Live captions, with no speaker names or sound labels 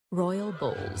Royal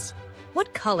bulls.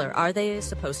 What color are they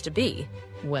supposed to be?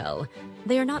 Well,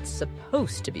 they are not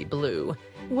supposed to be blue.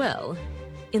 Well,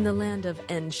 in the land of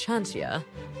Enchantia,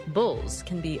 bulls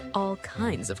can be all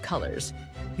kinds of colors.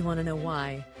 You want to know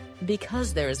why?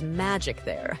 Because there is magic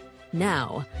there.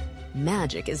 Now,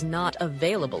 magic is not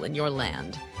available in your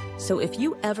land. So if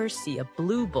you ever see a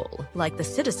blue bull like the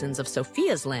citizens of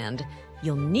Sofia's land,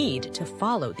 you'll need to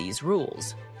follow these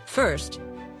rules. First,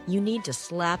 you need to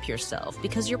slap yourself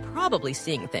because you're probably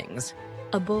seeing things.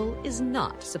 A bull is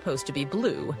not supposed to be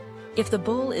blue. If the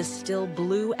bull is still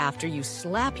blue after you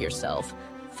slap yourself,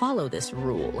 follow this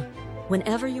rule.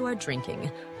 Whenever you are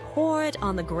drinking, pour it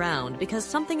on the ground because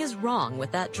something is wrong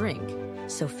with that drink.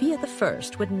 Sofia the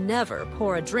First would never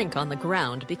pour a drink on the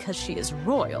ground because she is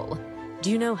royal. Do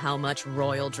you know how much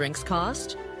royal drinks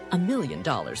cost? $1 million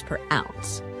per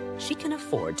ounce. She can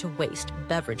afford to waste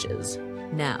beverages.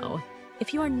 Now,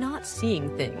 if you are not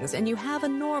seeing things and you have a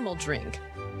normal drink,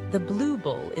 the blue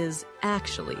bull is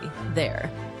actually there.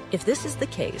 If this is the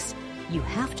case, you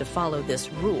have to follow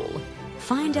this rule.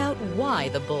 Find out why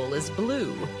the bull is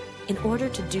blue. In order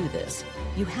to do this,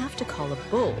 you have to call a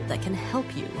bull that can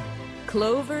help you.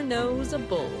 Clover knows a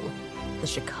bull. The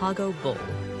Chicago Bull.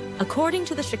 According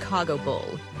to the Chicago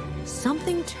Bull,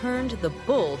 something turned the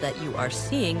bull that you are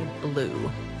seeing blue.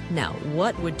 Now,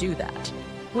 what would do that?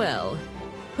 Well,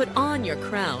 put on your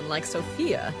crown like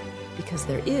Sofia, because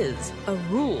there is a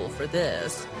rule for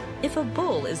this. If a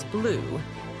bull is blue,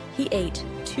 he ate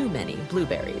too many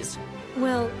blueberries.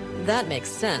 Well, that makes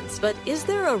sense, but is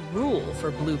there a rule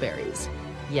for blueberries?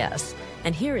 Yes,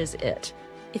 and here is it.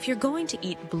 If you're going to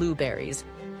eat blueberries,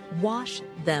 wash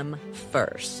them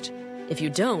first. If you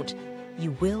don't,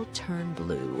 you will turn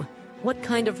blue. What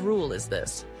kind of rule is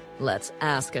this? Let's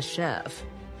ask a chef.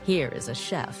 Here is a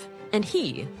chef, and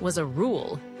he was a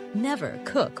rule. Never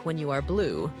cook when you are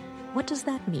blue. What does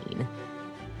that mean?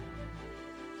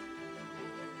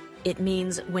 It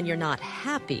means when you're not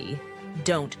happy,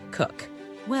 don't cook.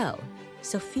 Well,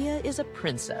 Sofia is a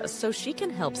princess, so she can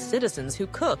help citizens who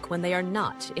cook when they are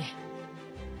not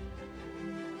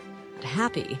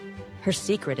happy. Her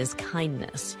secret is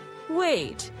kindness.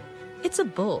 Wait, it's a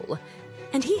bull,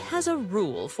 and he has a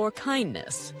rule for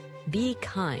kindness. Be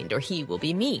kind or he will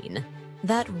be mean.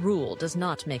 That rule does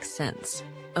not make sense.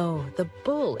 Oh, the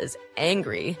bull is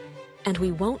angry, and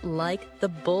we won't like the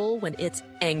bull when it's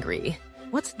angry.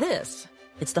 What's this?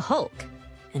 It's the Hulk,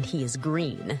 and he is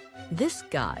green. This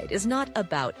guide is not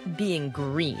about being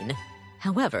green.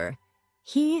 However,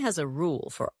 he has a rule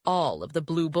for all of the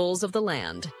blue bulls of the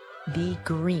land. Be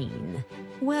green.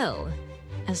 Well,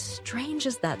 as strange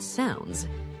as that sounds,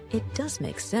 it does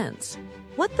make sense.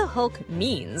 What the Hulk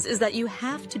means is that you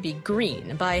have to be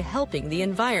green by helping the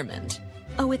environment.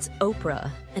 Oh, it's Oprah,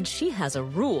 and she has a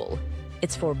rule.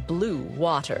 It's for blue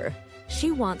water. She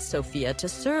wants Sofia to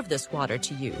serve this water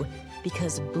to you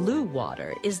because blue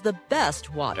water is the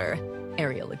best water.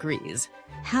 Ariel agrees.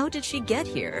 How did she get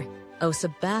here? Oh,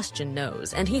 Sebastian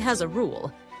knows, and he has a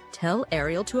rule. Tell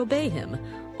Ariel to obey him,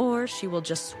 or she will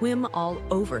just swim all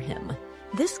over him.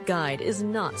 This guide is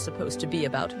not supposed to be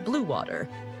about blue water,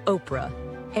 Oprah,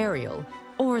 Ariel,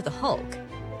 or the Hulk.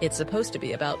 It's supposed to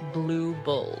be about blue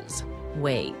bulls.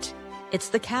 Wait, it's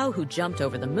the cow who jumped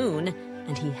over the moon,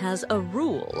 and he has a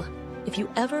rule. If you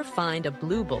ever find a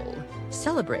blue bull,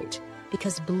 celebrate,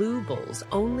 because blue bulls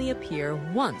only appear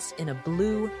once in a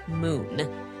blue moon.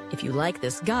 If you like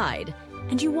this guide,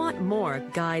 and you want more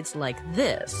guides like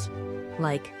this,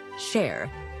 like, share,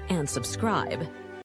 and subscribe.